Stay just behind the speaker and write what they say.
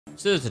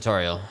Let's do the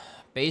tutorial.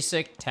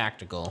 Basic,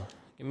 tactical.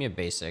 Give me a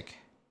basic.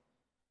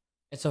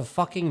 It's a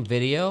fucking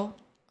video?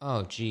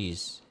 Oh,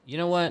 jeez. You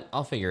know what?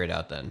 I'll figure it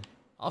out then.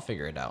 I'll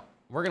figure it out.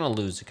 We're gonna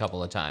lose a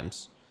couple of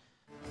times.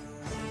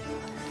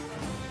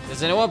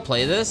 Does anyone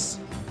play this?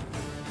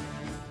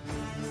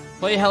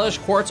 Play Hellish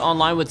Quarts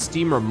online with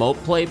Steam Remote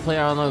Play.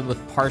 Play online with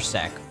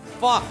Parsec.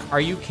 Fuck,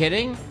 are you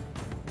kidding?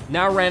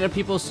 Now random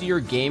people see your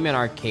game in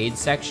arcade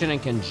section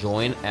and can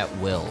join at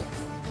will.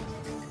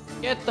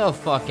 Get the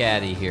fuck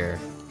out of here.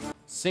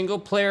 Single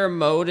player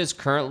mode is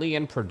currently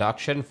in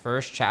production.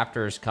 First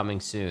chapter is coming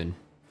soon.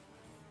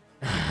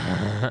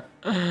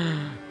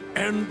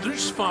 And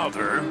this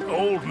father,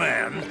 old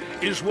man,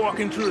 is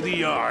walking through the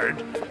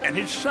yard, and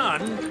his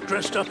son,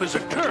 dressed up as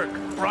a Turk,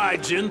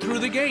 rides in through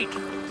the gate.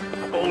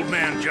 Old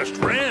man just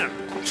ran,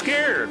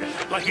 scared,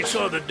 like he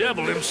saw the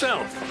devil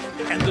himself.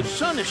 And the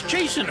son is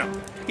chasing him.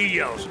 He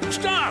yells,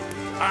 "Stop!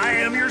 I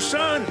am your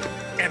son!"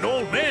 And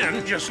old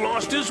man just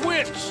lost his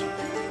wits.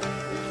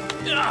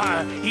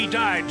 He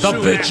died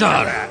soon after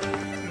that.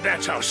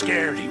 That's how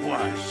scared he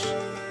was.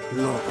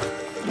 Look.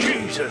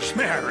 Jesus,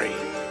 Mary,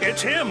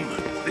 it's him,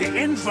 the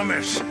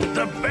infamous,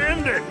 the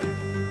bandit.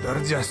 There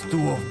are just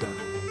two of them.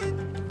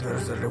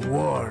 There's a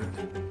reward.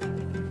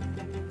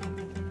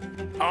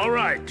 All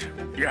right,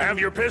 you have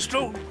your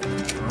pistol?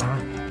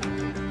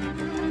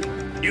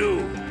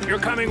 You're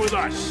coming with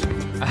us.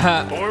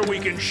 Or we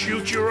can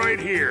shoot you right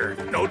here.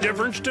 No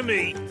difference to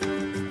me.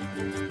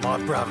 My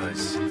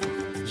brothers,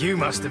 you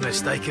must have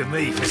mistaken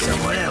me for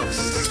someone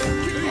else.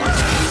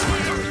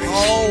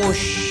 Oh,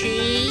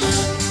 shit.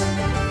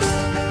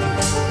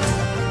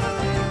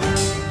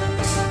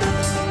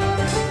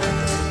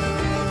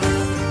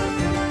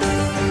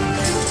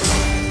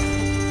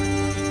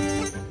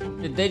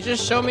 Did they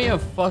just show me a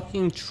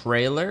fucking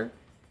trailer?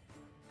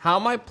 How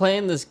am I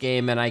playing this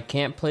game and I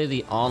can't play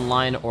the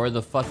online or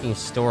the fucking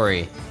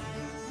story?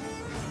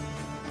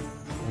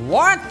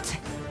 What?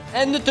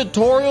 And the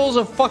tutorial's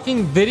a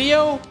fucking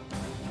video?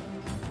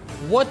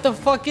 What the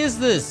fuck is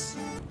this?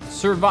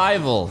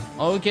 Survival.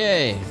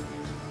 Okay.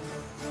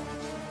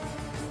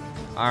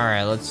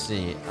 Alright, let's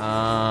see. Who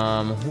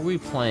are we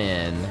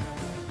playing?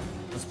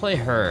 Let's play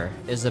her,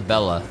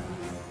 Isabella.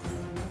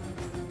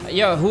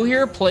 Yo, who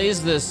here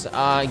plays this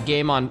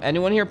game on...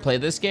 Anyone here play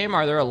this game?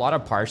 Are there a lot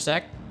of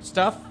Parsec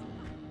stuff?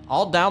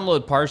 I'll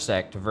download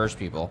Parsec to verse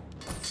people.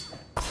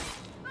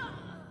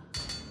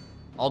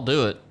 I'll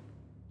do it.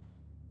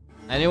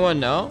 Anyone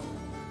know?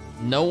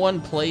 No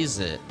one plays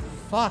it.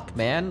 Fuck,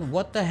 man.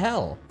 What the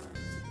hell?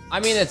 I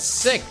mean, it's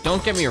sick.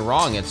 Don't get me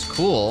wrong. It's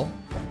cool.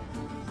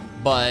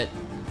 But...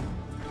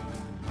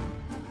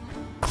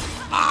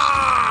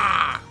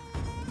 Ah!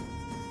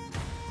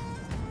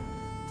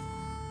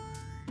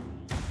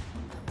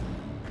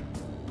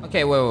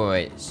 Okay,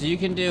 wait. So you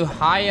can do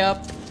high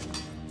up.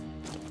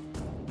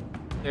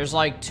 There's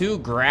like 2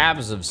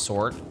 grabs of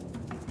sort.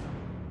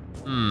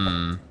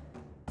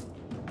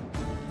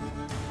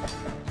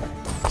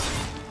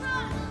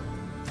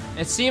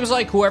 It seems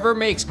like whoever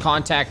makes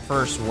contact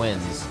first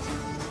wins.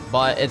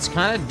 But it's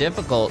kind of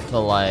difficult to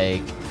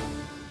like...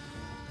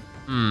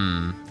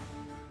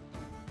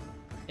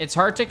 It's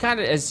hard to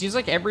kind of... It seems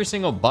like every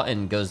single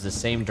button goes the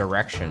same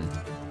direction.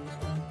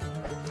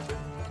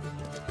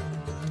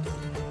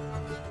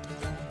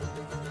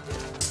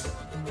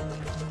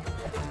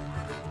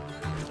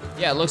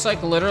 Yeah, it looks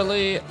like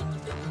literally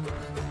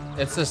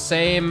it's the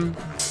same.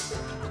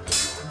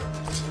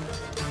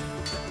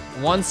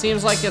 One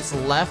seems like it's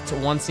left,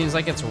 one seems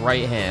like it's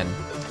right hand.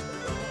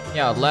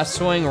 Yeah, left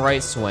swing,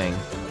 right swing.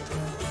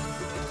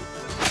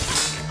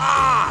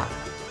 Ah!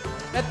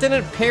 That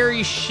didn't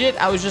parry shit,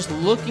 I was just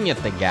looking at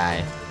the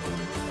guy.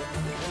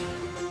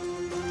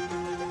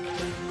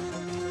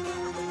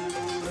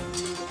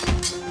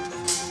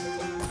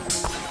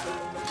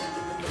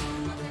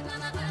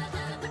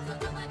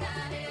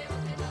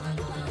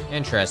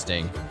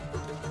 Interesting.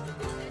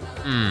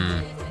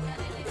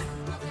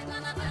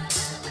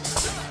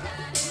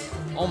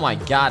 Oh my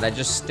god, I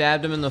just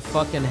stabbed him in the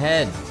fucking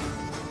head.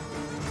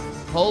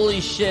 Holy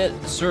shit,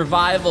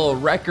 survival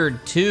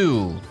record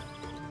 2.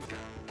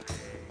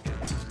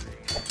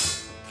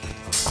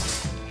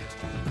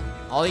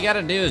 All you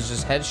gotta do is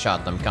just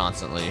headshot them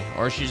constantly,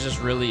 or she's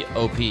just really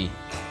OP.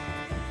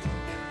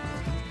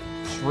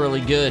 It's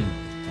really good.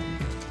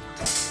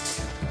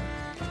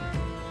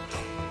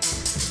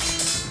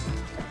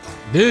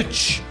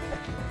 Bitch!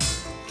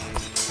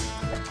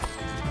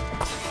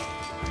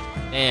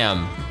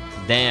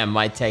 Damn,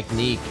 my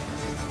technique.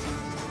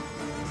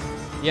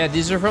 Yeah,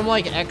 these are from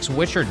like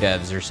ex-Witcher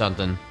devs or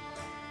something.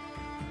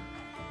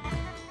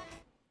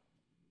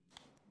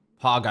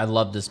 Pog, I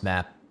love this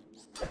map.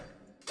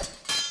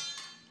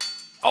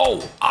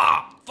 Oh,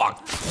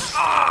 fuck.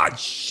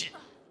 Shit.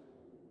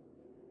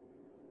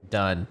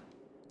 Done.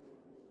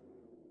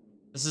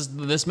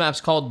 This map's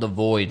called The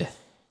Void.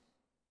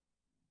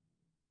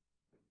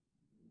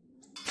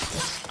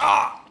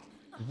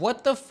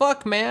 What the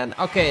fuck, man?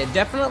 Okay,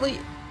 definitely.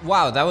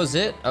 Wow, that was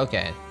it?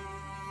 Okay.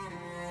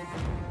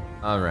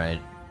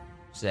 Alright.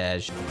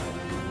 Saj.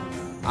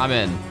 I'm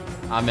in.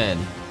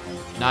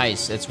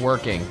 Nice, it's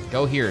working.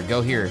 Go here,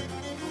 go here.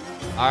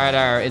 All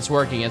right, it's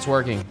working, it's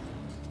working.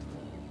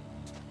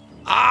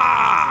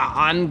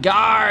 Ah, on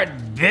guard,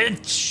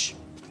 bitch.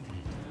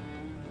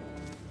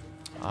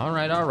 All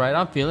right,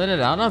 I'm feeling it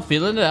out, I'm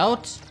feeling it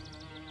out.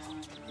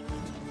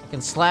 I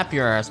can slap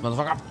your ass,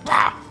 motherfucker.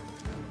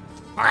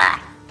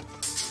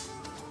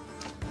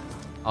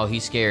 Oh,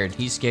 he's scared,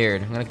 he's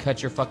scared. I'm gonna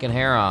cut your fucking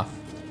hair off.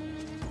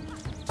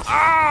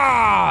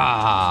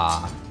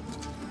 Ah!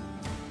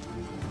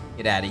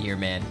 Get out of here,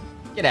 man.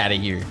 Get out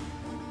of here.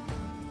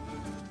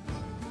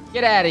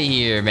 Get out of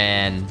here,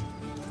 man.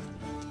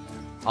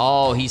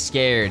 Oh, he's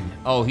scared.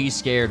 Oh, he's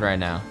scared right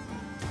now.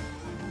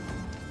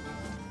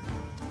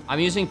 I'm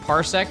using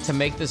Parsec to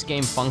make this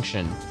game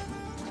function.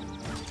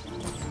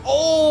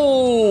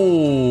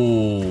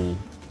 Oh!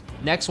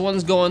 Next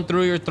one's going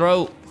through your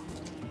throat.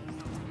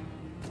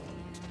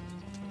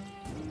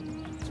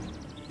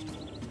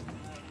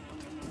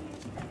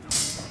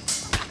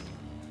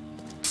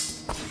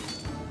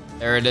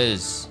 There it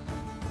is.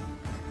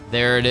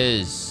 There it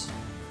is.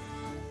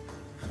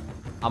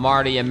 I'm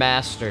already a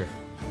master.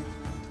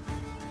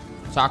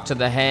 Talk to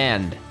the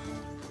hand.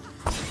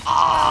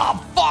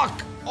 Ah,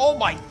 fuck! Oh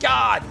my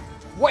god!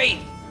 Wait!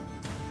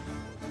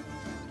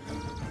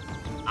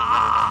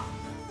 Ah!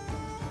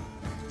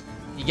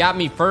 You got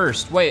me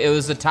first. Wait, it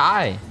was a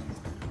tie.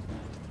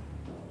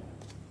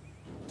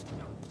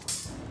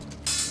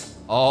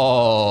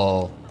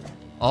 Oh.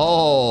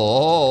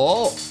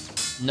 Oh.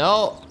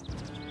 No.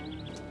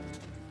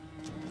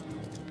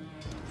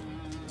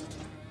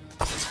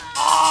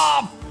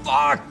 Oh,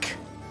 fuck!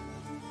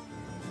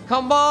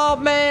 Come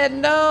on,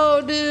 man!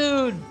 No,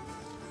 dude!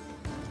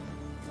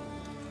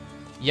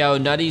 Yo,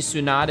 Nutty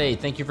Tsunade,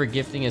 thank you for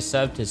gifting a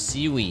sub to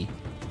Siwi.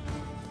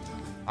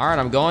 Alright,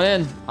 I'm going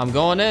in. I'm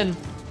going in.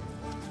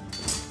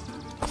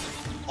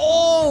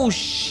 Oh,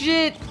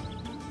 shit!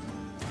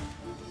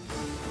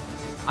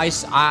 I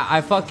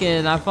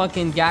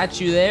fucking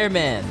got you there,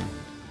 man.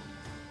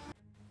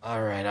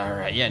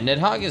 Alright. Yeah,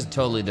 Nidhogg is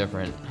totally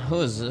different.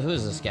 Who is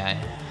this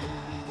guy?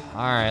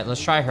 Alright,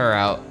 let's try her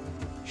out.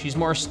 She's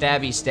more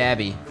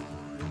stabby.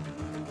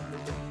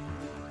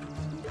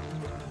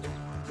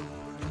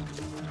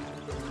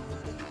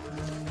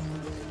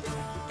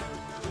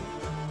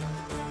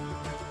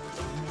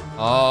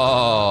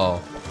 Oh.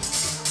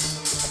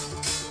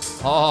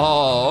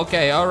 Oh,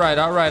 okay, alright.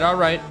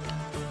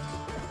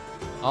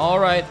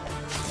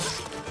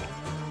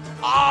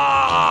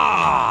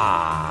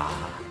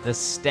 Ah! The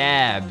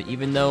stab,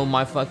 even though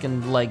my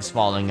fucking leg's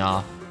falling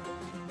off.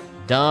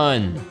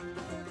 Done.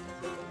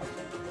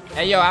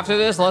 Hey, yo, after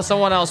this, let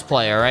someone else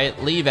play,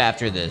 alright? Leave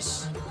after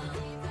this.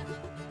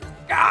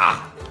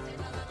 Ah!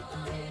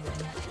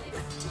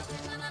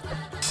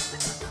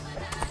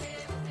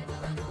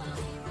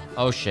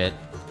 Oh, shit.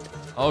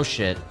 Oh,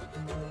 shit.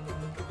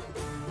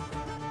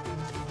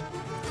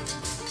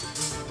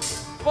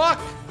 Fuck!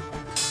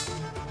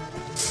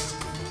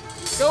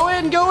 Go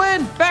in!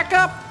 Back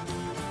up!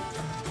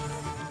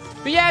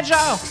 Be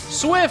agile!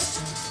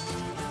 Swift!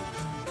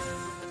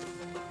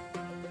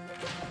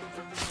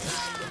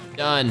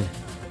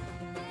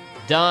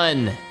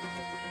 Done.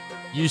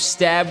 You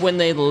stab when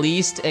they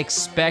least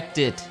expect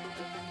it.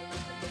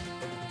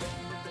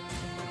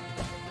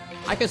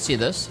 I could see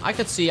this. I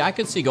could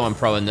see going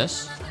pro in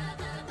this.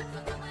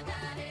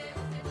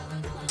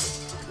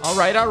 All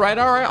right.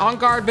 On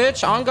guard,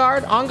 bitch. On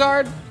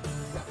guard.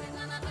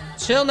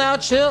 Chill now,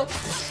 chill.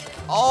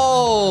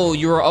 Oh,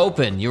 you were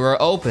open.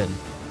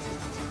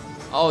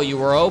 Oh, you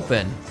were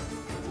open.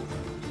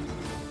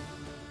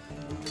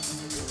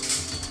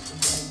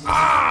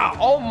 Ah!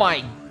 Oh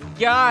my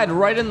god,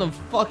 right in the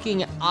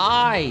fucking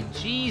eye.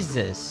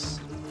 Jesus.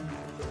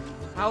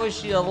 How is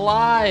she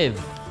alive?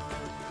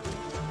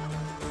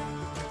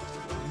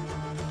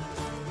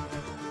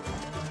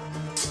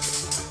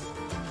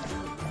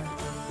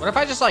 What if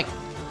I just like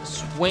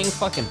swing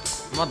fucking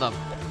motherfucker?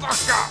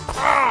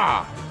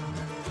 Ah!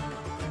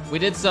 We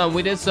did some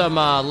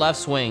left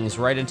swings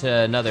right into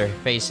another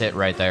face hit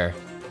right there.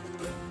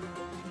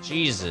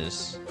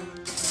 Jesus.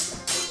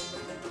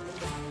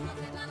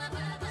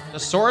 The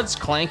sword's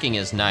clanking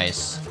is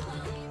nice.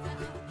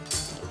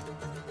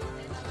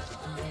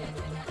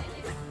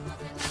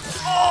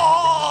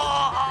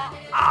 Oh!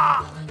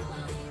 Ah!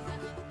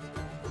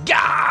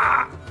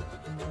 Gah!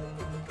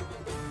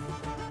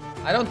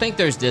 I don't think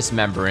there's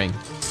dismembering.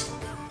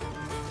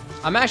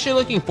 I'm actually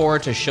looking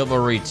forward to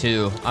Chivalry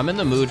 2. I'm in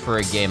the mood for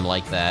a game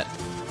like that.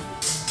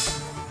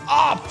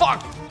 Oh,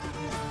 fuck!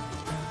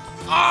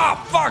 Oh,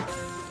 fuck!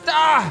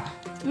 Ah!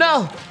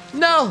 No!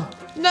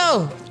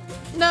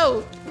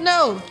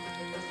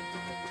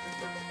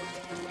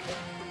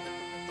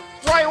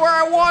 Right where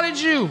I wanted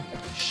you!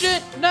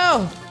 Shit,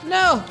 no!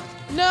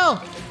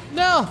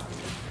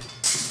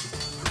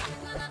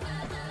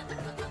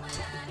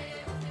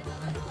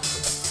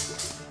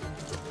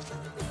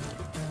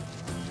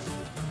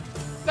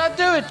 Don't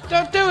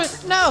do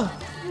it! No!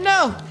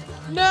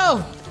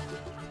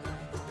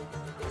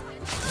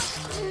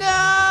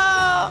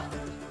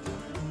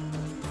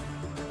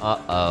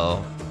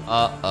 Uh-oh.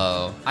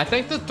 Uh-oh. I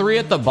think the 3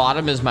 at the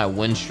bottom is my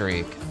win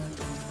streak.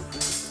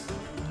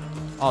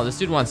 Oh, this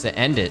dude wants to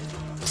end it.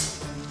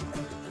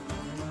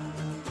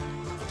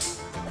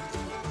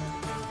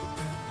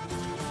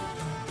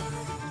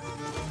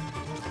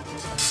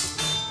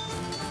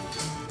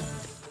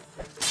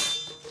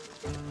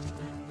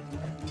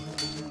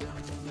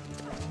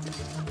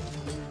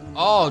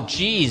 Oh,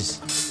 jeez.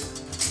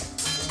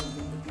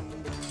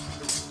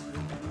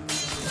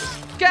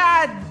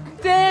 God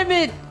damn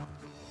it!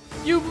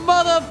 You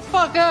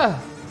motherfucker!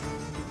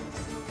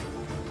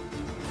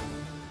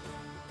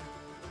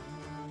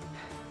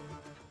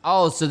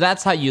 Oh, so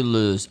that's how you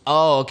lose.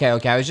 Oh, okay,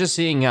 okay. I was just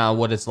seeing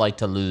what it's like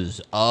to lose.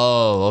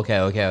 Oh, okay,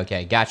 okay,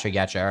 okay. Gotcha,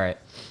 gotcha. All right.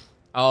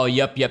 Oh,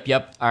 yep, yep,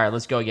 yep. All right,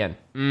 let's go again.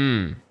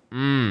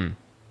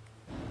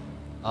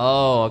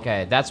 Oh,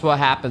 okay. That's what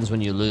happens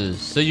when you lose.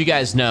 So you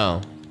guys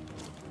know.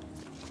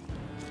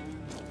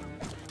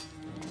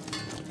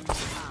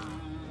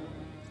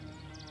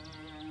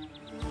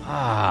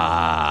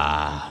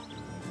 Ah.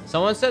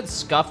 Someone said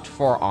scuffed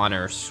for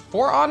honors.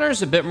 For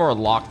honors a bit more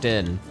locked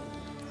in.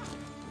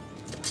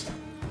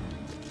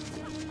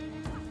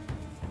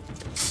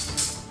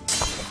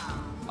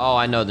 Oh,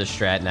 I know the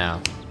strat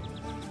now.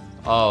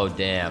 Oh,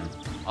 damn.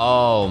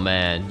 Oh,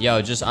 man.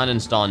 Yo, just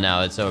uninstall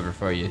now. It's over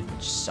for you.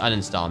 Just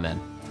uninstall,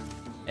 man.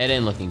 It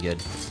ain't looking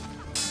good.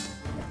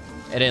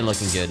 It ain't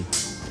looking good.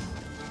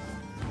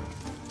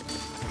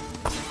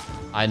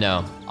 I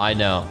know. I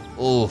know.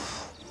 Oof.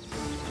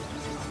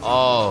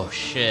 Oh,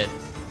 shit.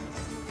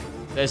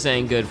 This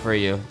ain't good for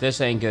you. This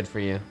ain't good for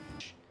you.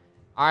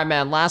 All right,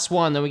 man. Last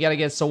one. Then we got to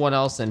get someone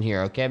else in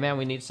here. Okay, man?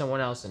 We need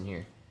someone else in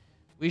here.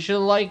 We should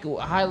like...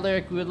 Hi,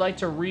 Lirik. We would like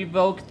to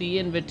revoke the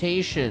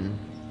invitation.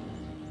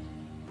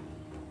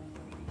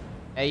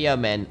 Hey, yo,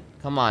 man.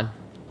 Come on.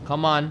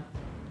 Come on.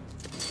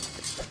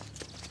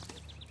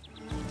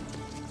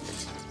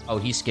 Oh,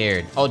 he's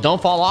scared. Oh,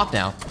 don't fall off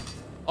now.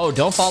 Oh,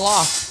 don't fall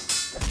off.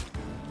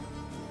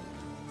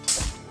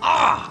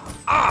 Ah!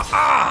 Ah!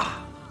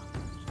 Ah!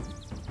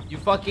 You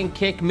fucking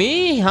kick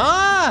me,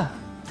 huh?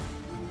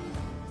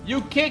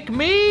 You kick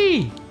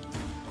me!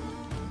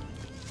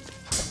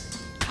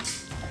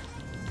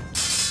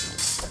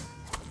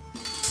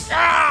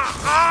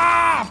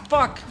 Ah!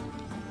 Fuck!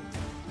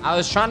 I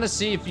was trying to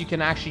see if you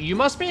can actually... You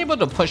must be able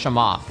to push him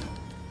off.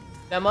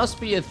 That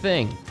must be a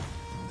thing.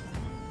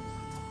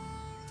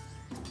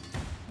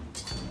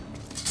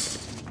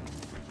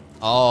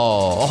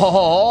 Oh,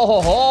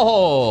 oh,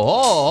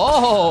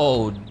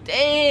 oh,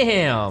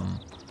 damn.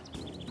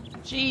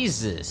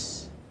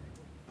 Jesus.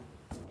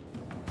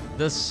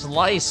 The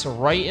slice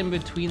right in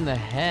between the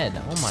head.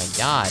 Oh my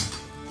god.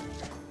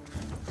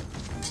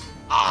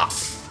 Ah!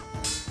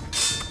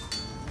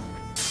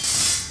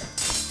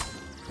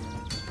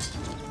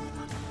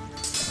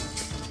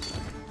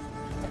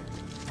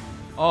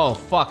 Oh,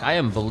 fuck. I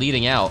am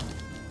bleeding out.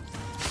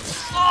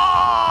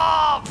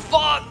 Oh,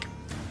 fuck.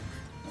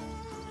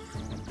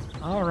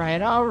 All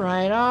right, all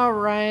right, all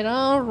right,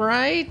 all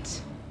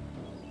right.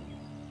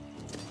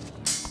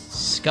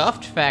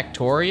 Scuffed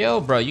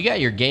Factorio? Bro, you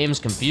got your games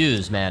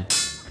confused, man.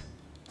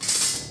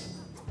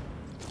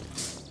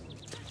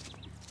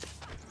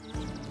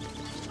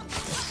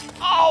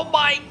 Oh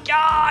my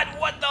god,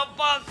 what the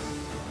fuck?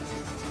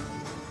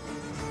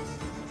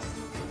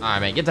 All right,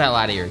 man, get the hell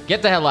out of here.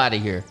 Get the hell out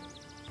of here.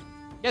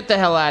 Get the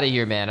hell out of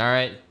here, man, all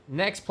right?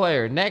 Next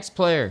player, next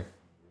player.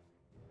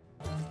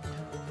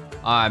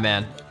 All right,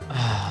 man.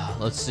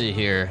 Let's see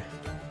here.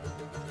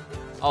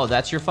 Oh,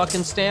 that's your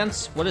fucking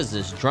stance? What is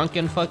this?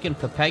 Drunken fucking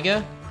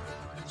Pepega?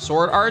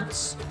 Sword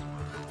arts?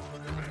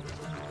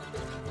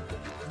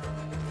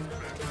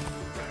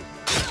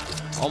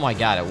 Oh my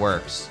god, it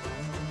works.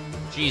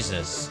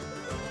 Jesus.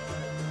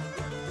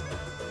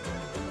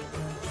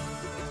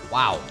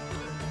 Wow.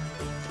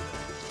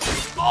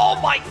 Oh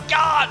my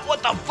god,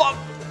 what the fuck?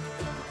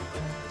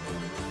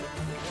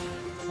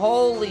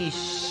 Holy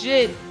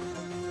shit.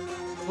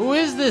 Who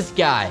is this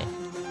guy?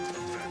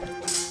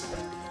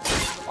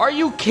 Are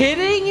you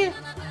kidding?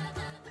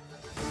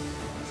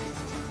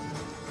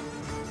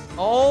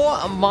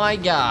 Oh my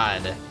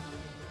god.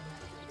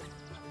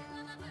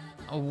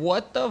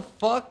 What the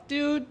fuck,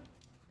 dude?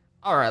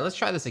 All right, let's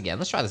try this again.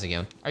 Let's try this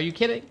again. Are you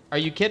kidding? Are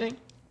you kidding?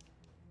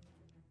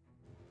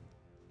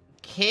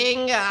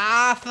 King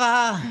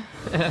Arthur.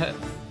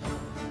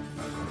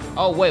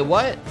 Oh, wait,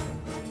 what?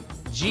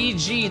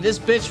 GG, this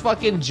bitch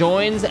fucking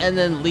joins and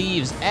then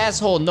leaves.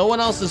 Asshole, no one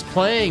else is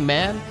playing,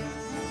 man.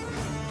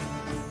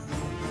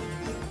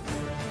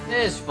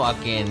 This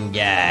fucking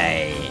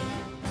guy.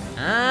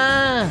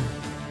 Ah.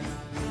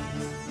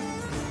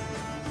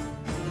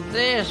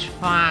 This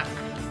fuck.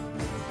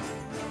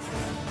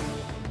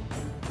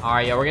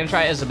 Alright, yeah, we're gonna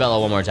try Isabella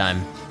one more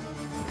time.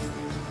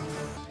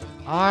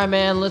 Alright,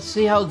 man, let's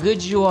see how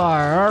good you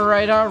are.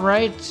 Alright,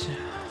 alright.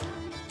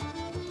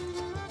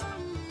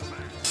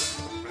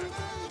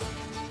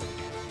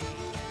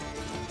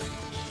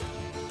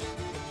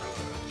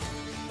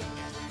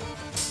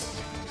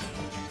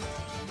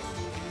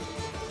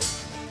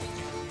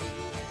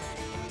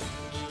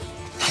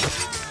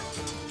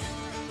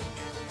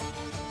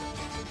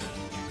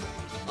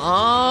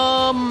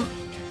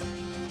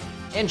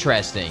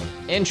 Interesting.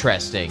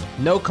 Interesting.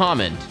 No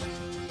comment.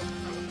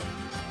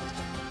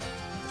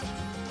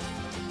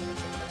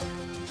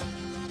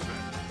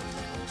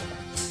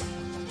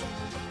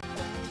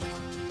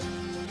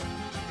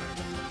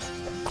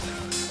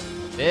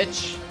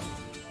 Bitch.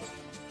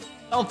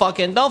 Don't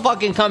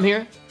fucking come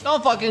here.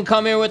 Don't fucking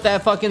come here with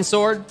that fucking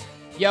sword.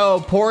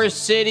 Yo, poor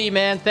city,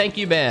 man. Thank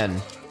you,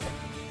 Ben.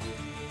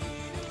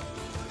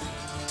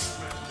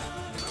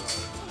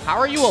 How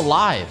are you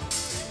alive?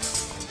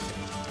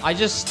 I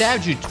just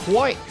stabbed you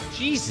twice.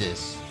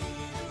 Jesus.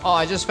 Oh,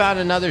 I just found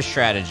another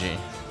strategy.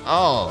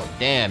 Oh,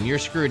 damn. You're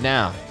screwed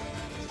now.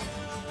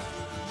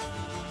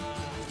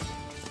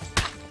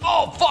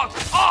 Oh, fuck.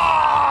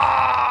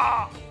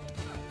 Ah!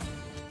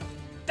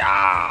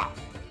 Ah!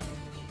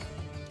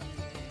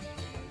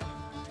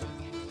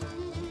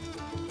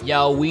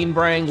 Yo,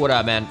 Weenbrang, what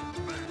up, man?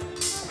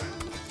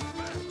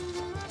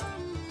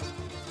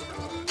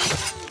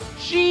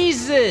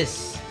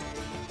 Jesus!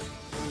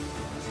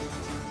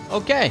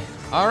 Okay,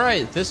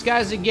 alright, this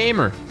guy's a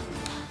gamer.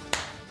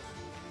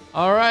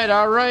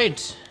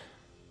 Alright.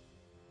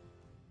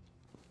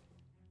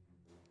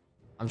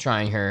 I'm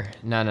trying her.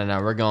 No,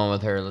 we're going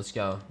with her. Let's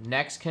go.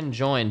 Next can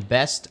join.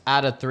 Best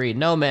out of 3.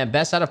 No, man,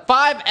 best out of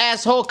 5,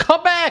 asshole.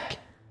 Come back!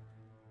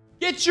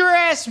 Get your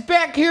ass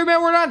back here, man.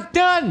 We're not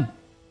done.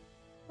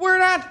 We're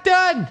not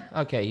done.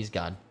 Okay, he's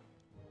gone.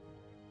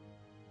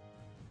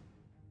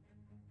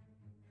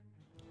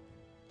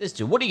 This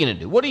dude, what are you gonna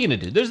do? What are you gonna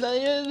do? There's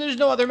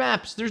no other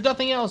maps. There's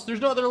nothing else. There's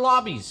no other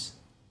lobbies.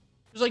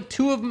 There's like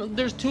 2 of them.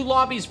 There's 2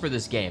 lobbies for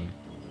this game.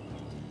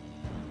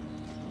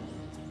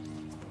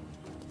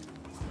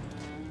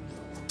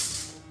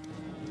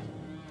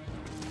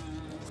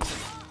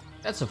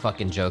 That's a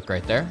fucking joke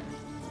right there.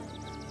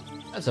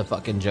 That's a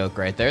fucking joke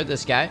right there,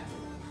 this guy.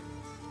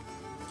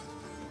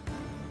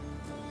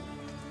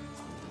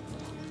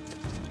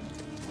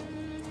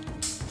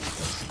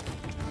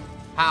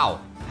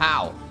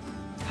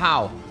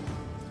 How?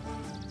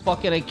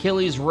 Fucking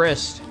Achilles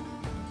wrist.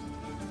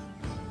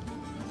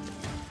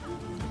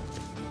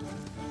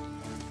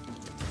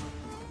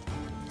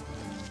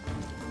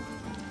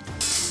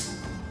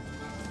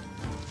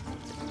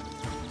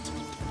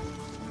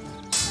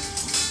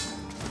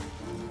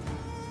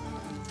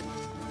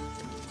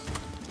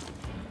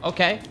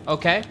 Okay.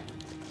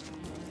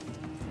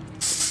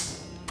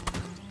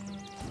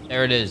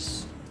 There it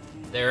is.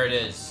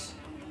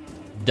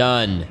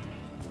 Done.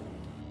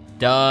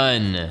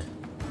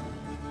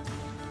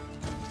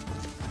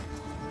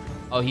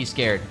 Oh, he's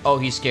scared. Oh,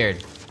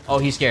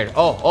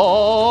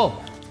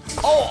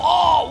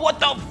 what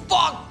the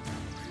fuck?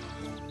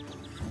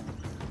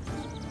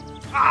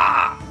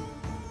 Ah!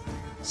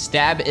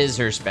 Stab is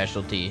her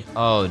specialty.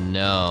 Oh,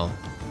 no.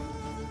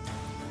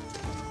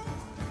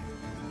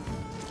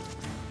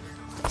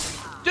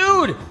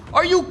 Dude,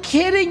 are you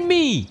kidding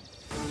me?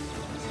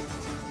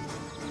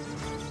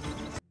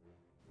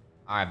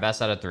 All right,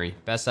 best out of 3.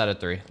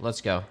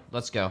 Let's go.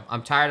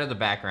 I'm tired of the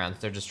backgrounds.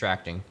 They're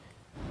distracting.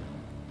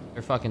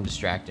 They're fucking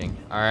distracting.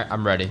 All right,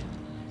 I'm ready.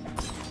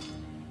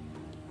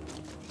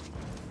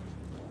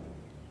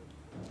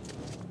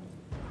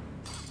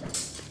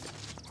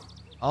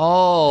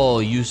 Oh,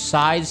 you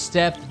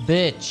sidestep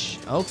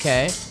bitch.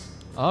 Okay.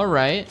 All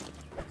right.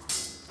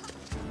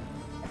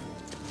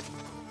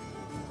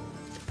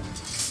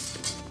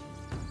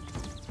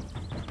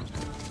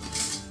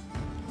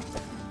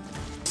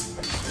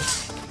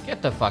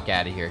 Get the fuck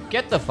out of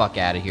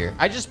here.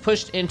 I just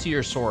pushed into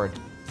your sword.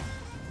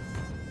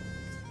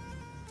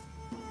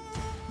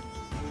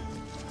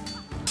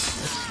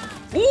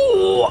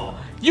 Ooh!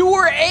 You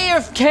were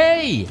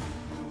AFK!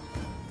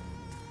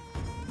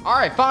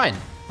 Alright, fine.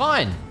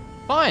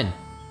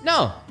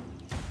 No.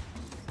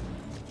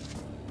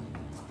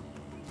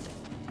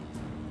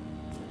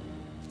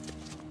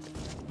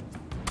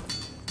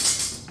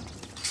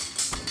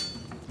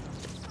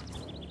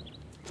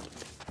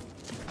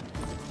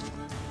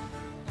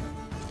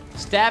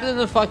 Stabbed in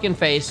the fucking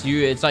face,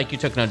 it's like you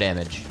took no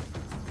damage.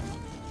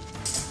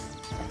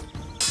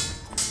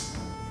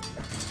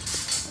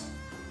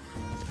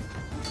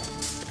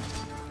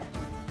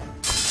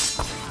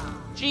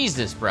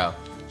 Jesus, bro.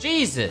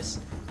 Jesus.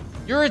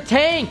 You're a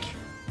tank.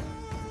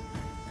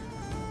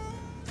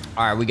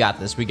 All right, we got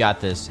this.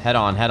 Head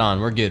on.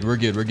 We're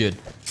good.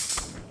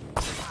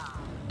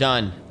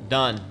 Done.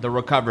 The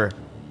recover.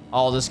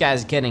 Oh, this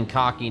guy's getting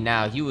cocky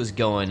now. He was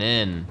going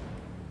in.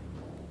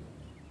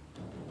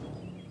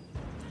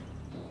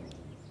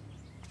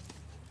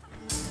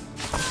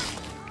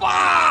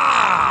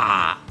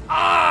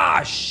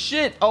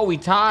 Shit. Oh, we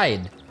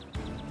tied.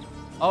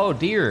 Oh,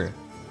 dear.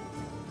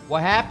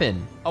 What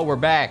happened? Oh, we're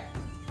back.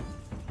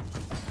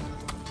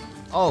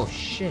 Oh,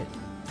 shit.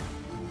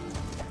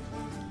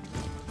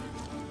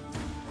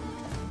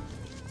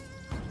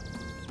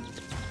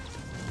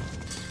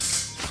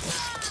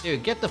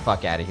 Dude, get the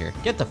fuck out of here.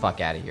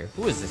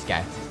 Who is this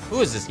guy?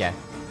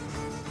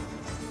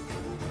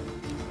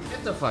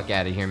 Get the fuck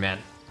out of here, man.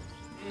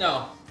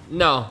 No.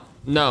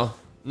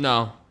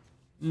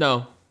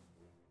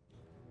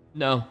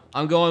 No,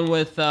 I'm going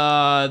with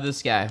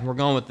this guy. We're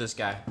going with this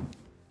guy.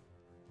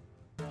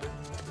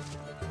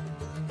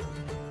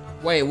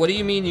 Wait, what do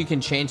you mean you can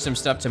change some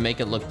stuff to make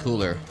it look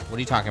cooler? What are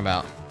you talking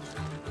about?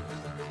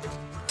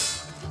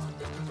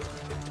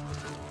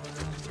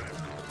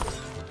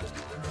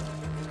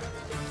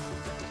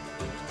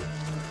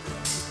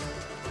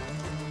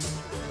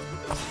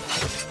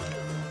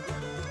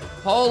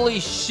 Holy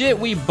shit,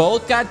 we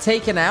both got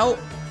taken out?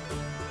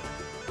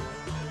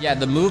 Yeah,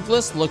 the move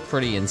list looked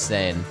pretty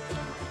insane.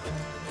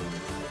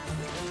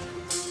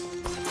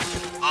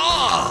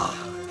 Ah!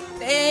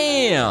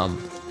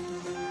 Damn!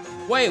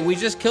 Wait, we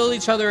just killed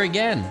each other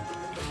again.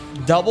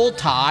 Double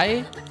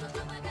tie?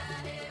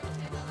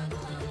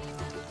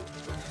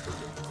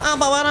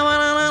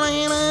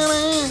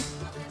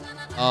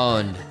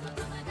 Owned.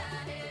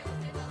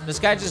 This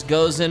guy just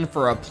goes in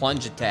for a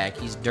plunge attack.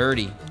 He's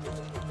dirty.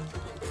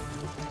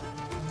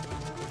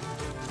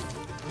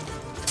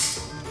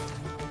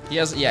 He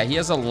has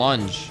a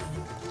lunge.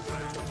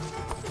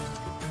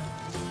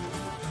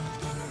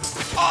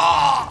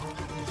 Ah!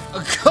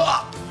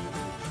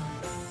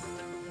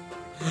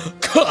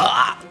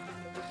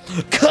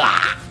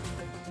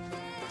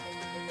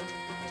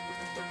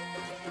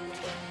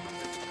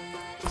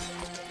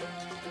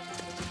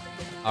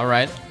 All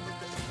right.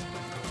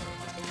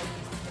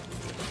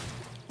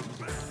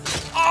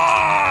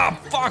 Ah,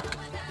 fuck.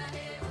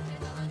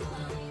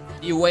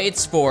 He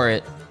waits for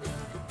it.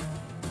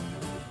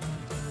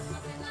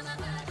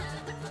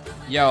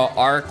 Yo,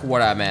 Ark,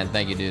 what up, man?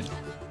 Thank you, dude.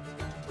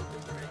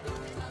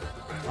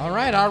 All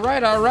right, all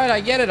right, all right.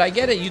 I get it, I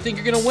get it. You think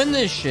you're gonna win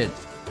this shit.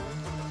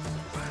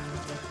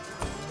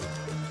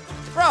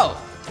 Bro.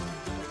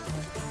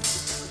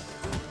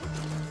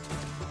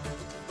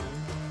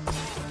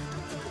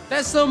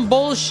 That's some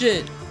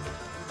bullshit.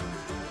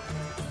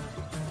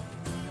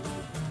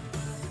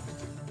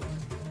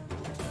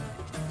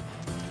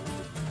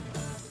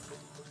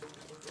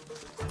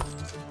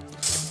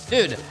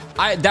 Dude,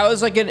 that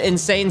was like an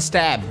insane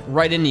stab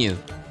right in you.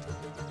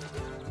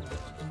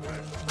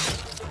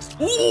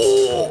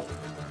 Ooh!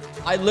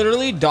 I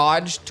literally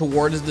dodged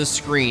towards the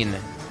screen.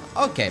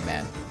 Okay,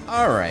 man.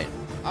 All right.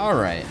 All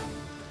right.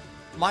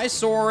 My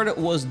sword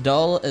was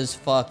dull as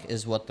fuck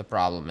is what the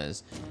problem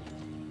is.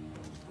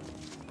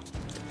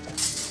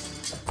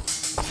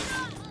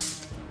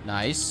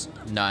 Nice.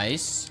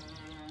 Nice.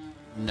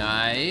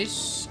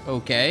 Nice.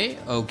 Okay.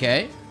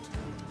 Okay.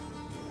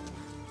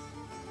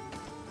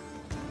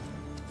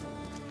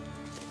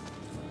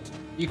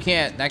 You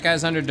can't. That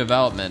guy's under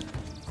development.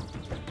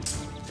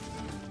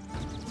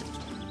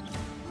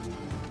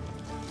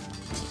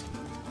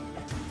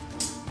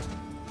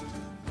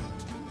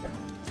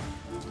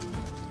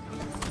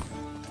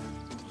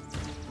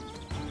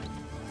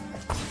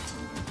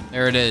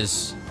 There it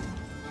is.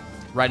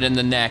 Right in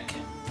the neck.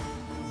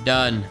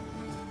 Done.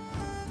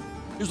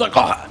 He was like,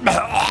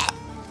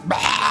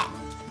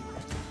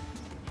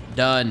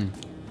 done.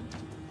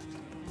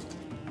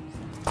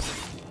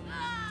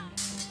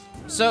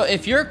 So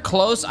if you're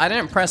close, I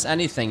didn't press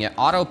anything. It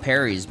auto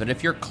parries, but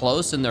if you're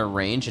close in their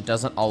range, it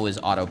doesn't always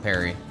auto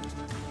parry.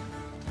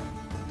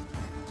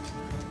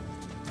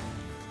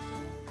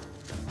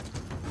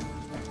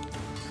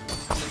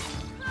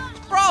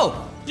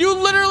 Bro, you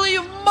literally,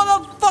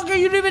 motherfucker,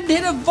 you didn't even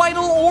hit a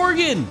vital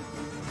organ.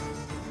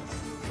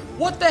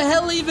 What the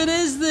hell even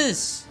is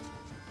this?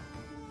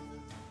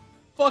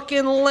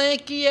 Fucking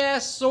lanky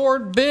ass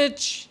sword,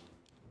 bitch.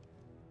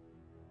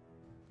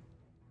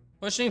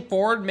 Pushing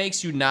forward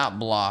makes you not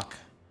block.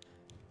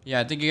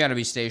 Yeah, I think you gotta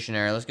be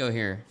stationary. Let's go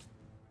here.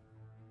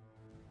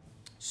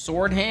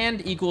 Sword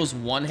hand equals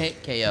 1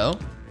 hit KO.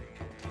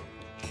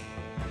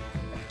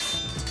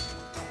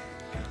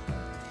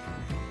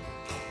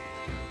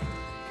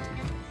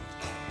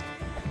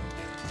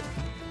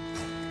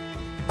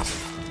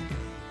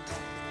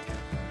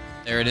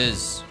 There it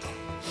is.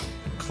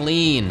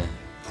 Clean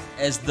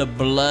as the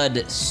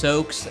blood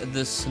soaks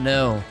the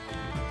snow.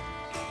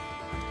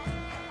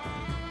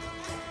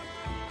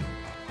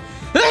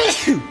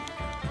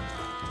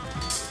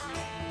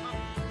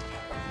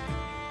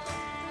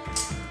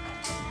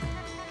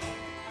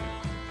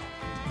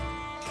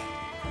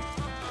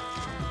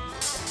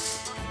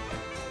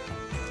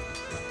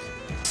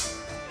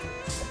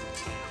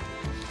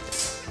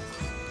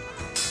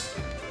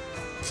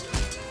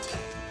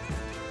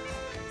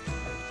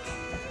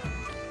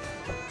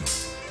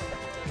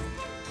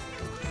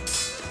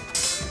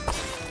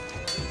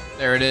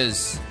 There it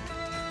is.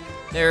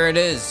 There it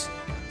is.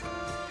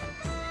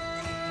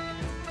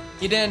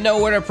 He didn't know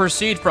where to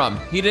proceed from.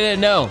 He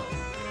didn't know.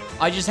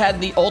 I just had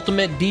the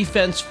ultimate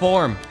defense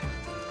form.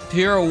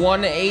 Pure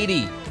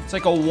 180. It's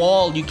like a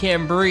wall you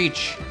can't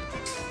breach.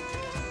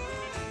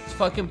 It's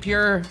fucking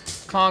pure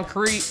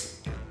concrete.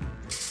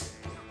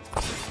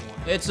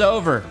 It's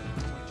over.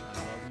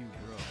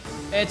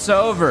 It's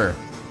over.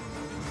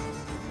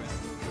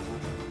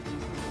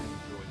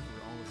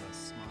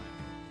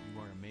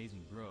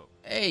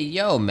 Hey,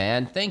 yo,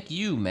 man. Thank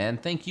you, man.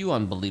 Thank you,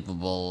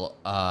 unbelievable,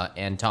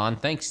 Anton.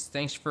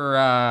 Thanks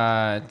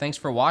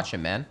for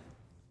watching, man.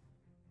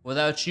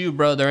 Without you,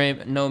 bro, there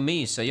ain't no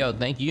me. So, yo,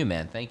 thank you,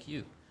 man. Thank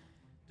you.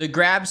 The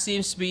grab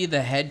seems to be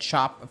the head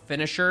chop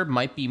finisher.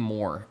 Might be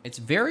more. It's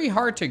very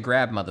hard to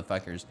grab,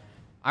 motherfuckers.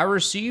 I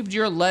received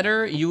your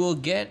letter. You will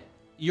get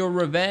your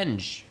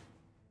revenge.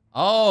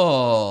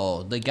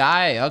 Oh, the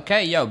guy.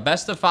 Okay, yo,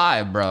 best of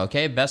 5, bro.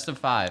 Okay, best of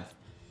 5.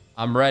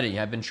 I'm ready.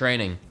 I've been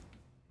training.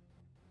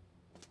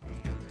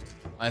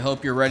 I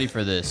hope you're ready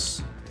for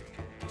this.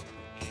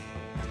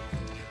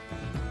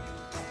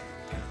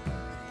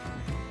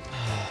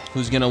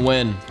 Who's gonna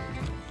win?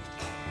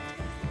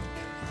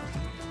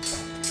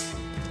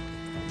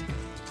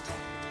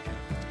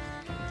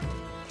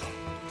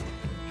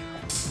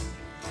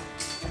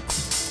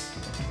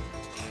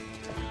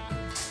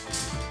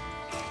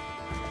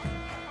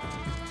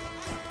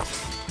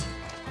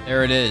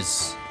 There it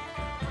is.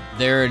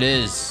 There it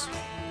is.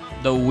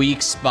 The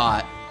weak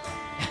spot.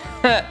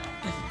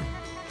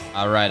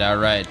 All right, all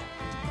right.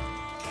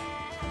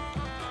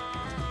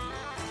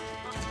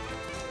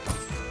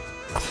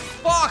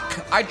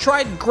 Fuck! I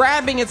tried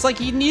grabbing. It's like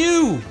he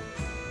knew.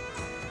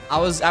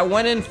 I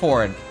went in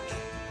for it.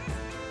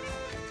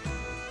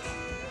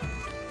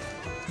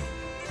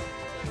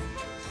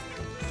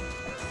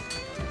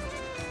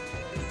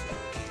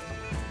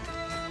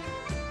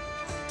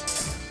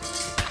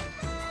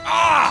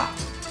 Ah!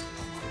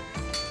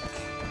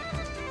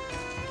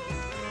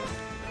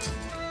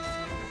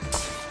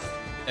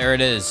 There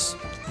it is.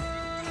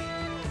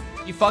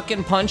 You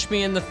fucking punched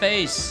me in the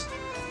face.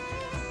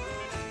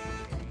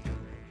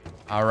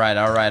 All right,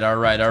 all right, all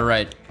right, all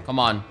right. Come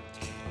on.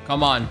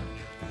 Come on.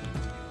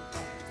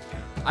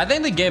 I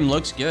think the game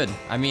looks good.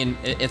 I mean,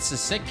 it's a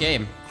sick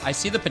game. I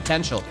see the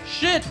potential.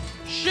 Shit!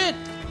 Shit!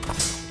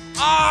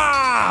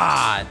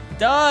 Ah!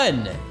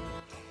 Done!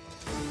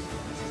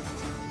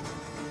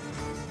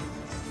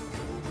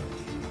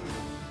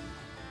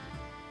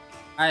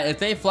 Alright, if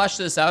they flesh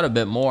this out a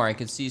bit more, I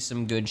could see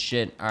some good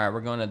shit. Alright,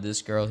 we're going to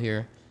this girl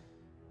here.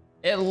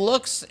 It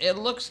looks,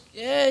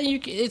 yeah,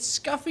 it's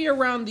scuffy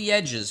around the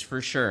edges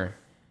for sure.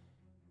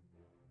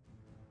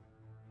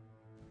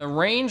 The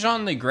range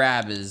on the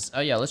grab is, oh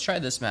yeah, let's try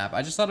this map.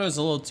 I just thought it was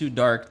a little too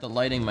dark. The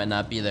lighting might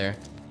not be there.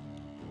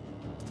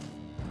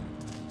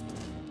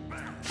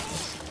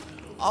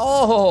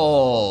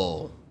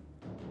 Oh.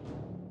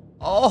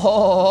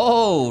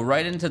 Oh,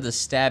 right into the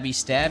stabby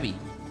stabby.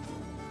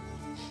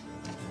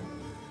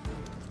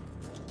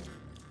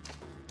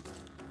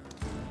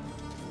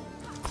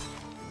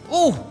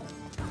 Oh.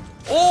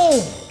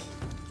 Oh.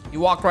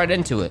 You walked right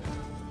into it.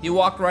 You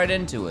walked right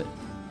into it.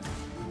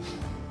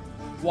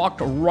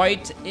 Walked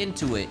right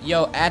into it.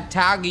 Yo,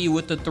 Atagi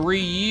with the 3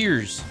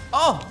 years.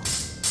 Oh!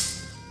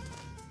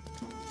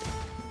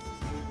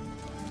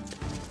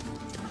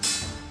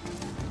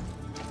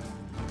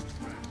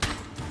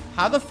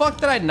 How the fuck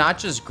did I not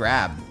just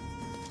grab?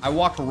 I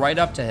walked right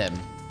up to him.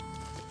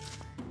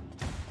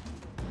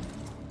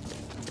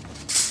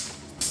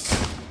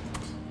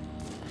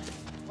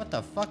 What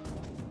the fuck?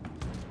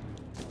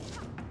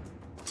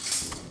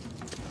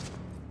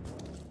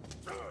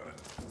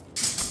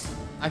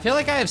 I feel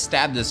like I have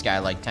stabbed this guy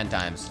like 10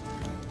 times.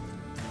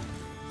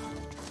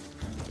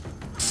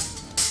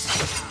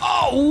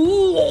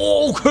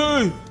 Oh,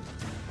 okay.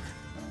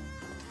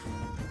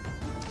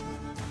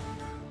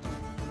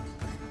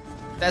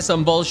 That's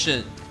some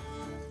bullshit.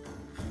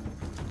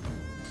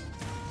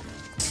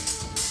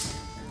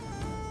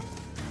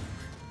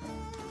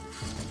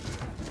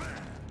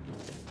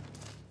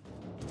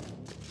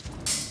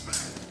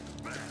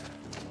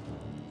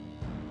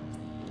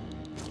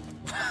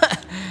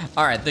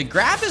 All right, the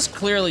grab is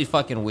clearly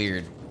fucking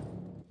weird.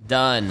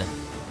 Done.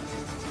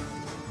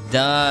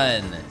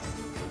 Done.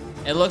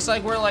 It looks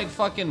like we're like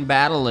fucking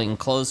battling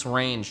close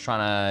range,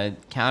 trying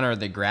to counter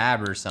the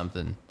grab or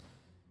something.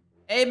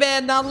 Hey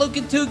man, not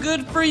looking too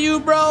good for you,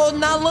 bro.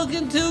 Not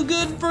looking too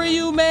good for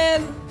you,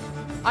 man.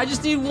 I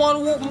just need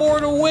one more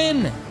to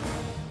win.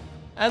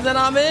 And then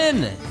I'm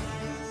in.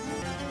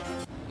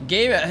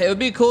 It would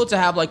be cool to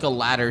have like a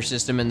ladder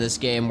system in this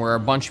game where a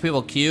bunch of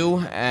people queue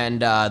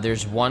and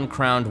there's one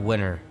crowned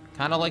winner.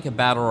 Kind of like a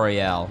battle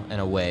royale in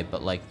a way,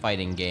 but like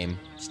fighting game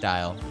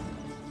style.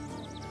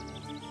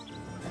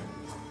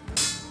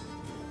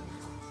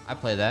 I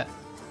play that.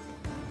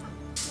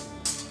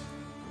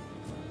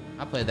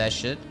 I play that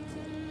shit.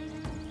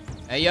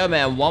 Hey yo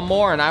man, one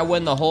more and I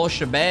win the whole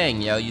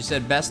shebang, yo. You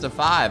said best of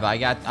 5.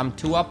 I'm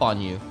 2 up on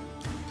you.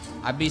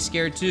 I'd be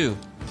scared too.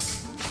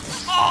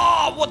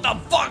 Oh, what the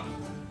fuck?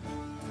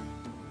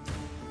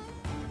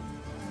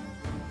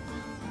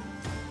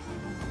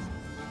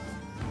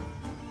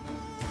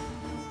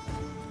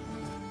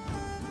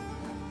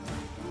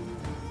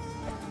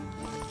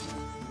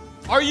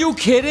 Are you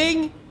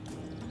kidding?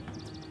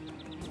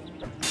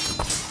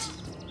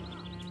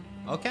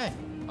 Okay.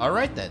 All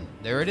right then.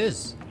 There it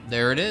is.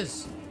 There it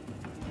is.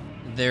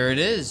 There it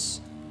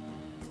is.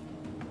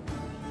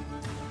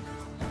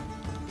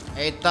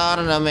 A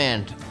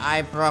tournament.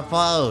 I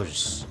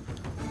propose.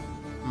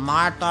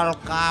 Mortal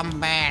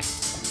Kombat.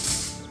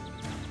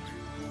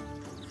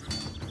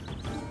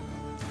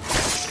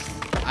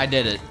 I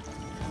did it.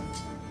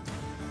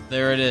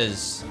 There it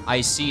is.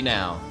 I see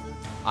now.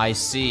 I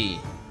see.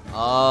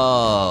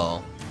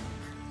 Oh.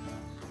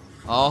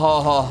 Oh,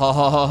 ho, ho, ho,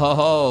 ho, ho, ho,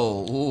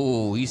 ho.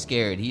 Ooh, he's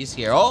scared. He's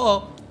scared.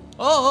 Oh,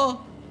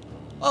 oh,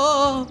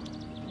 oh,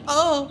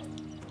 oh,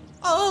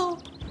 oh,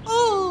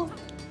 oh,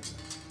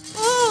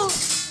 oh.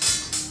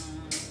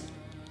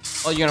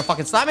 Oh, you're gonna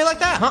fucking slap me like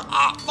that? Huh?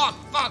 Ah, fuck,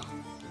 fuck.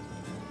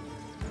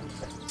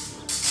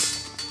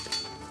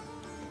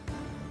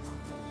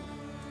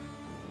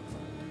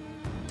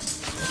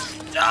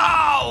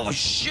 Oh,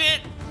 shit.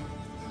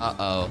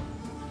 Uh-oh.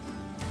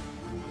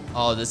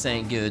 Oh, this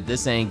ain't good.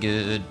 This ain't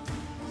good.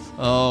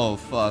 Oh,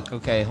 fuck.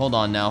 Okay, hold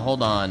on now.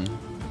 Hold on.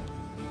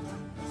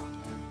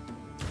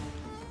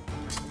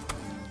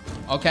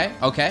 Okay,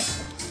 okay.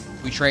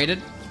 We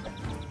traded.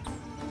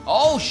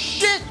 Oh,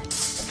 shit!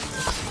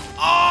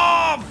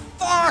 Oh,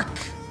 fuck!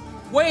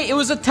 Wait, it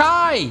was a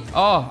tie!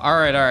 Oh,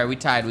 alright. We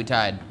tied, we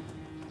tied.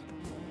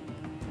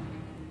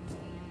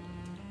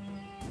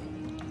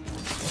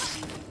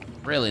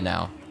 Really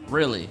now?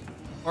 Really?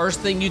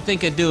 First thing you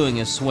think of doing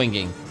is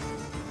swinging.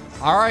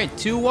 Alright,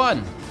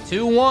 2-1.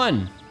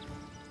 2-1.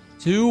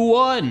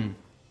 2-1.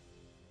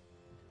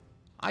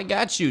 I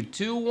got you.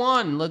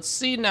 2-1. Let's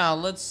see now.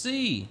 Let's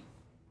see.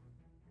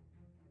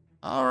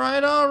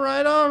 Alright.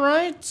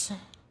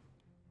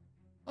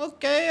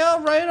 Okay,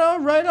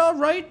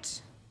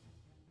 alright.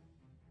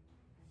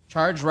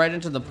 Charge right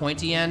into the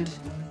pointy end.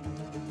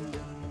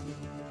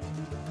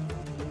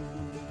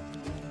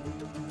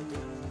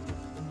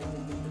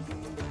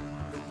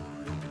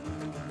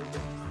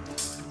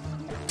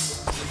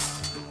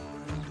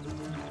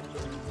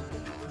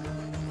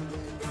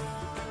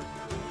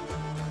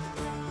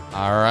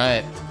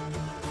 Alright.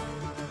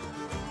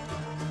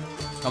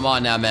 Come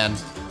on now, man.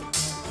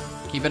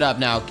 Keep it up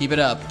now. Keep it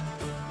up.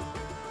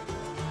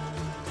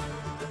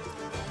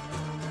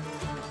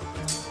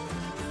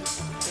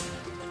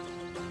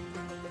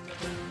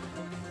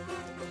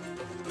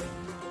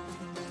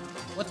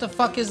 What the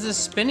fuck is this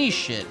spinny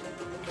shit?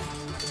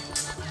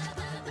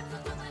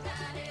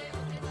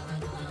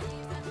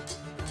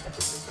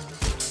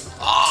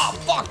 Oh,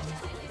 fuck!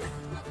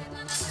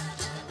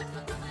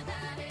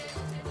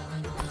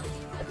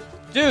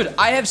 Dude,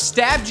 I have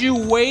stabbed you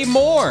way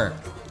more.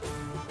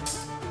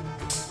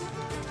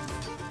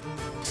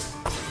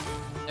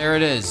 There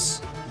it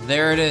is.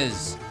 There it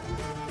is.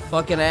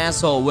 Fucking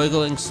asshole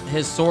wiggling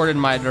his sword in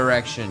my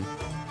direction.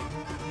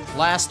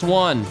 Last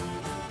one.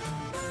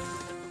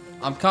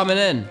 I'm coming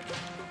in.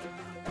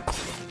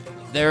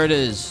 There it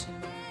is.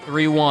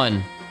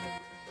 3-1.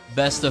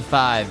 Best of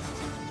 5.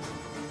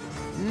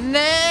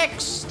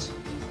 Next.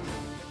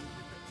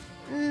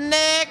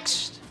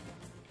 Next.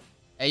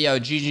 Hey, yo,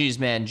 GG's,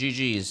 man.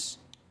 GG's.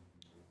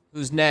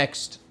 Who's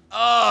next?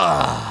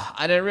 Ugh.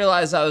 I didn't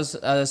realize I was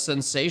a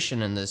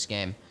sensation in this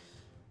game.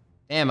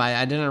 Damn,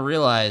 I didn't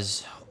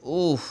realize.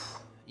 Oof.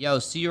 Yo,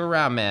 see you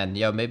around, man.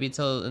 Yo, maybe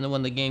till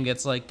when the game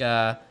gets, like,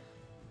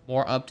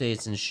 more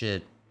updates and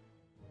shit.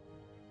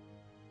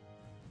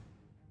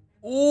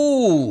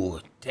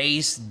 Ooh,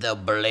 taste the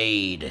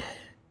blade.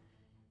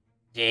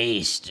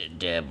 Taste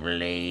the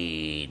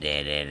blade.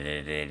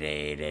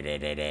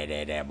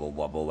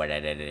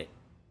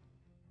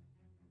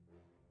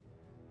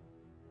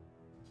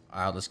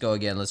 All right, let's go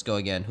again. Let's go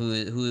again.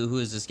 Who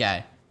is this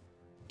guy?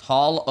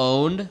 Tall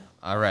owned.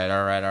 All right.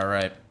 All right,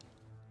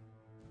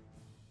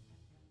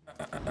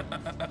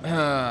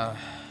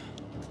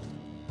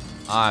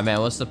 man.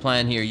 What's the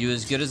plan here? You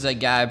as good as that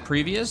guy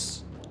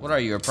previous? What are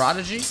you, a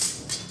prodigy?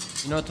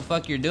 You know what the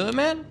fuck you're doing,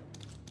 man?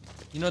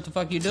 You know what the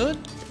fuck you're doing?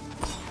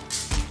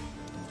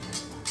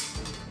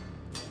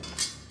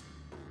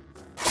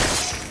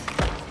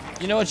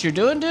 You know what you're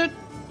doing, dude?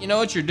 You know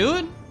what you're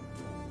doing?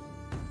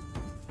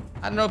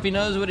 I don't know if he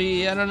knows what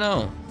he... I don't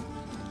know.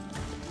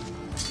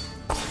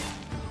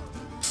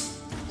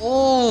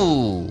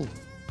 Ooh.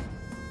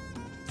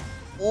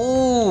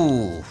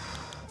 Ooh.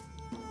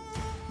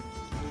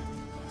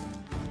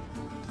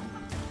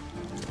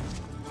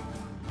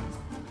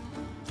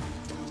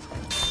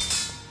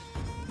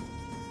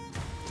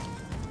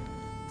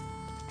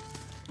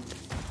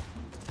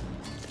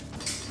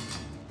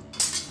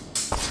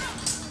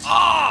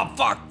 Oh,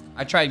 fuck.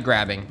 I tried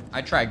grabbing.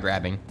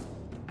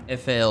 It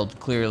failed,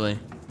 clearly.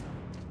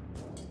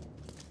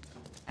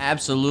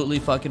 Absolutely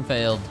fucking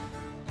failed.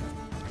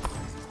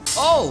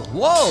 Oh,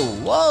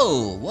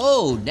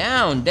 whoa.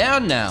 Down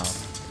now.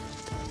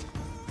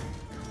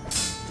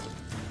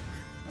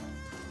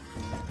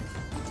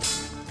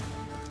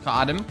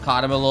 Caught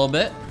him a little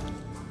bit.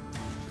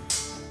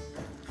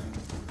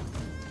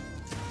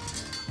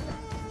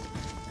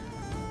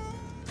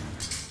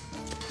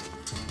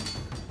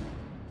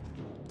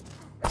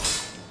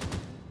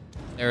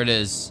 There it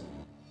is.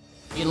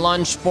 He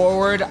lunged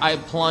forward, I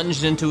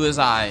plunged into his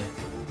eye.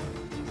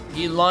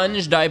 He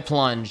lunged, I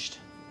plunged.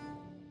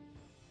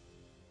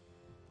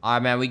 All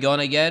right, man, we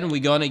going again?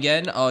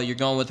 Oh, you're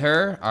going with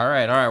her? All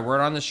right,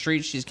 word on the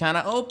street, she's kind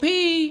of OP.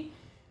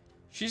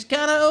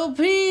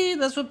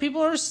 That's what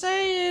people are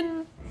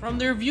saying from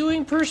their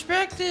viewing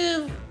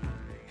perspective.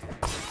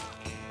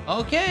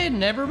 Okay,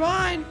 never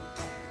mind.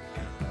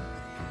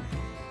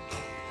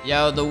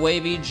 Yo, the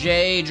Wavy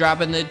J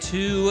dropping the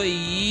 2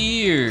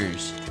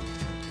 years.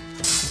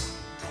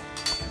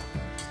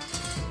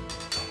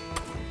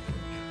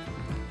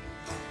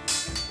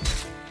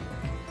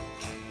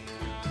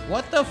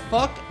 What the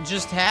fuck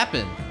just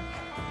happened?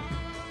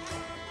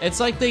 It's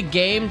like the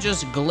game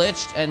just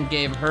glitched and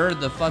gave her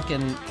the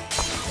fucking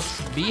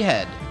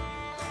B-head.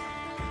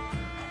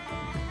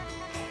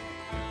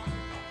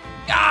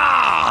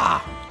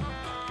 Ah!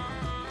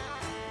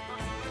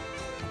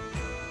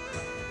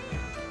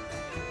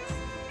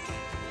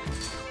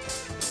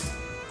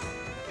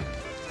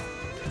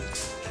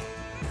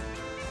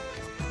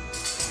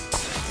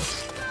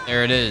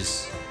 There it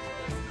is.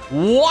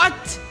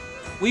 What?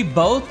 We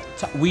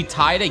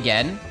tied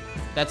again?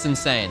 That's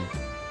insane.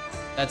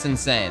 That's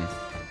insane.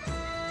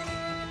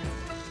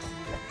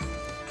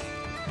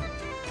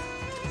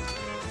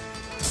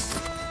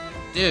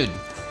 Dude.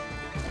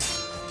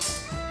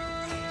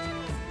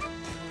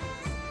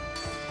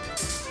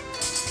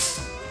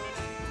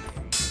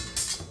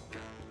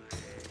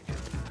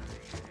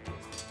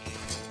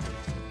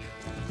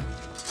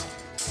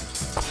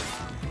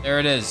 There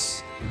it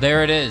is.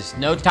 There it is.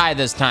 No tie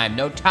this time.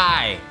 No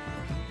tie.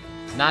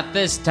 Not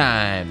this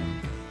time.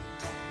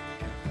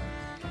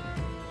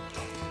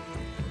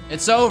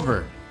 It's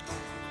over.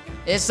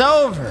 It's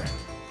over.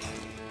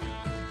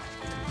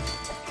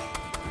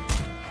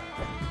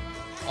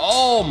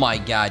 Oh my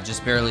god,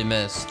 just barely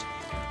missed.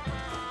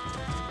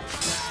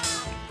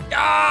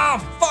 Ah,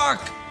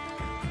 fuck!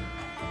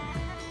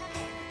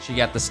 She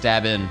got the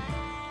stab in.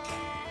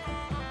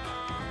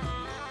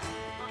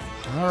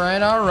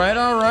 Alright, alright,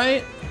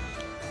 alright.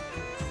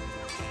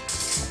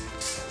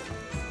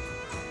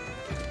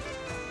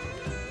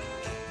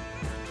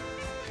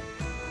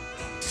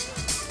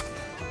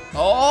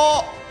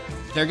 Oh!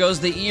 There goes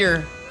the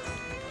ear.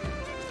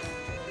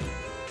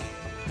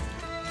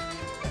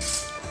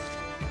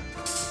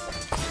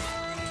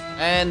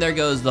 And there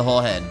goes the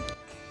whole head.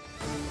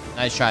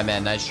 Nice try,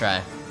 man. Nice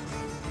try.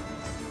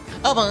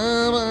 I'll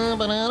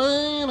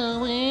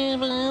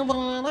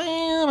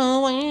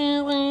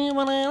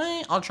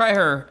try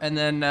her, and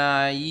then,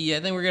 yeah, I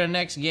think we're gonna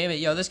next game it.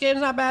 Yo, this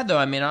game's not bad, though.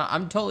 I mean,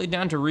 I'm totally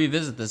down to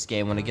revisit this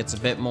game when it gets a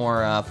bit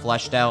more,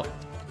 fleshed out.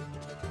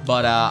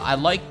 But, I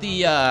like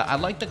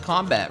the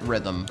combat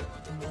rhythm.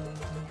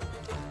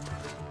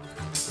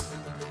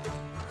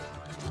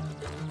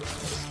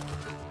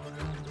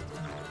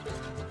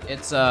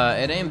 It's,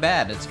 it ain't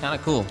bad. It's kind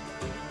of cool.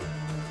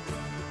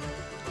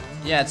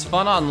 Yeah, it's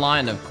fun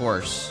online, of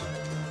course.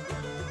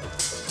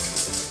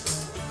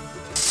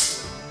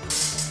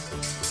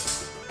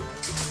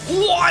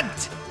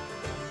 What?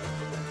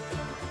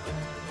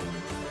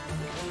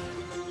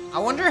 I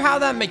wonder how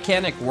that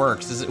mechanic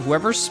works. Is it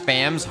whoever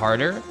spams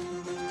harder?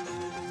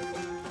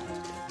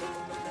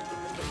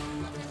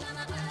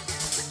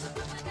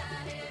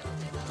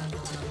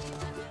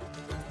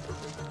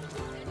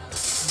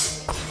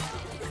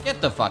 Get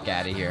the fuck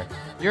out of here.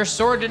 Your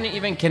sword didn't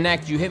even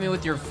connect. You hit me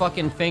with your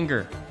fucking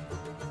finger.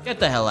 Get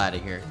the hell out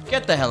of here.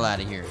 Get the hell out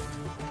of here.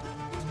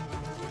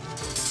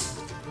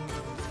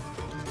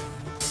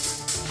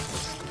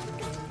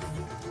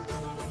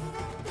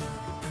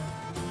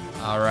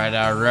 Alright,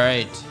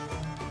 alright.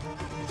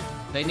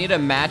 They need a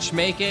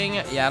matchmaking?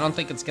 Yeah, I don't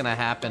think it's gonna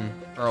happen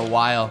for a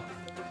while.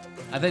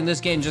 I think this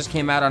game just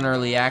came out on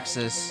early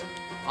access.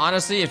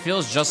 Honestly, it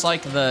feels just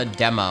like the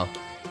demo,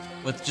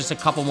 with just a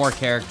couple more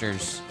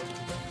characters.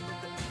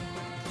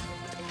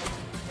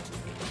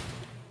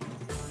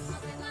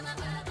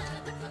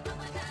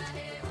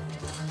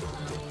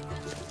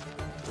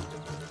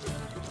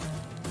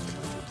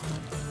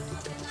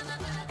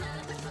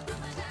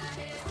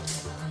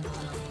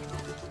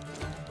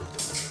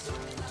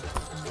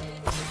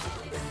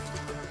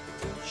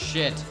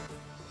 Shit.